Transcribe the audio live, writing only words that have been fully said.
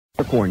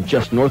Corn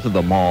just north of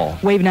the mall.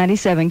 Wave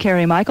 97,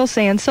 Carrie Michael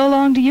saying so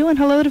long to you and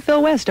hello to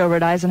Phil West over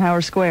at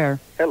Eisenhower Square.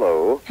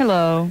 Hello.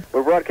 Hello.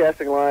 We're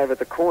broadcasting live at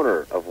the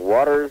corner of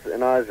Waters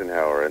and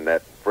Eisenhower in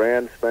that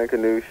brand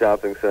spanking new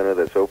shopping center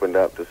that's opened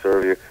up to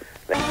serve you.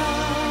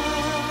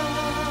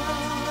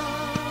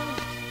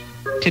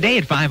 Today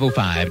at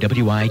 5:05,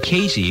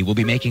 WYKZ will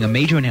be making a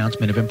major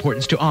announcement of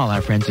importance to all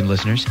our friends and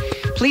listeners.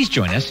 Please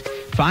join us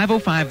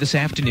 5:05 this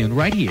afternoon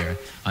right here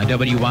on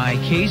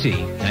WYKZ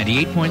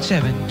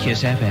 98.7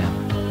 Kiss FM.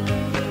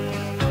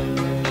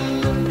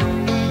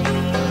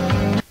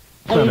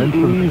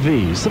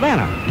 WAEV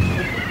Savannah.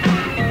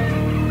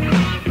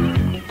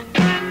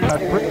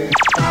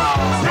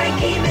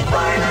 Spanky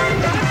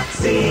McFarland,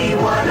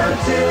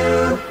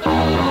 Z102.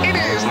 It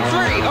is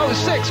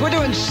 3:06. We're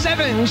doing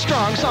 7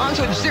 strong songs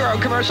with 0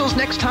 commercials.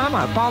 Next time,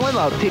 I Fall in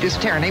Love. Peter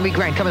Cetera, Amy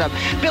Grant coming up.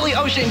 Billy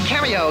Ocean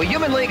cameo,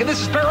 Human League, and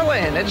this is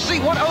Berlin and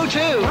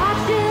Z102.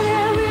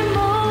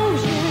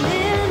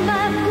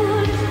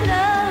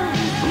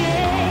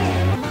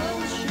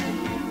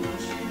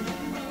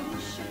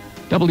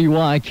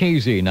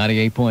 WYKZ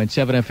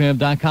 98.7 FM.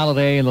 Doc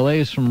Holliday and the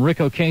latest from Rick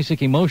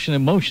Ocasek, Emotion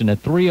in Motion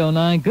at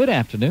 3:09. Good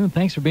afternoon.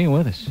 Thanks for being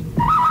with us.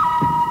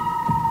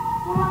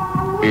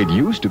 It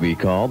used to be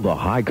called the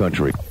High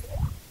Country.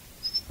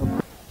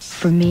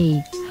 For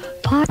me,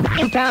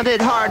 You found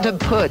it hard to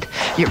put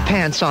your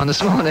pants on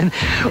this morning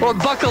or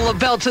buckle a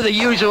belt to the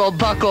usual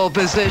buckle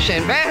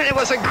position. Man, it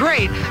was a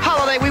great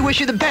holiday. We wish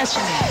you the best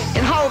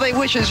in holiday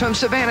wishes from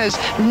Savannah's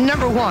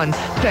 #1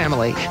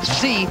 family,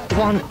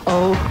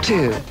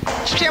 Z102.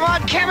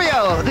 Shamrod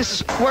cameo.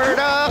 This is Word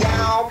Up.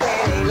 Y'all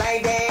pretty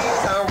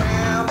ladies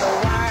around the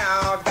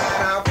world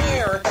got a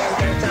weird thing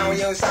to tell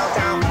you, so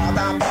tell all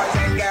the boys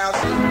and girls.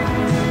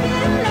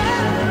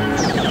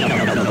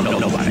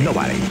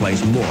 Nobody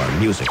plays more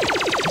music.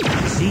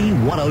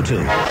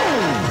 Z102.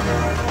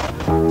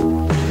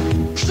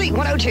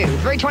 Z102,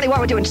 321.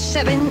 We're doing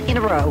 7 in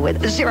a row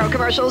with 0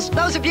 commercials.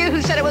 Those of you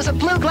who said it was a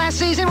blue glass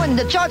season when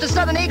the Georgia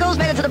Southern Eagles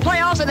made it to the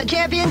playoffs and the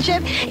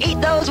championship,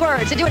 eat those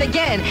words and do it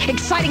again.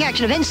 Exciting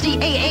action of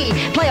NCAA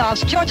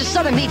playoffs. Georgia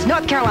Southern meets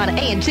North Carolina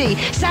A&T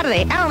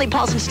Saturday, Allen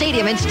Paulson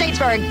Stadium in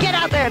Statesboro. Get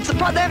out there and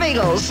support them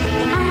Eagles.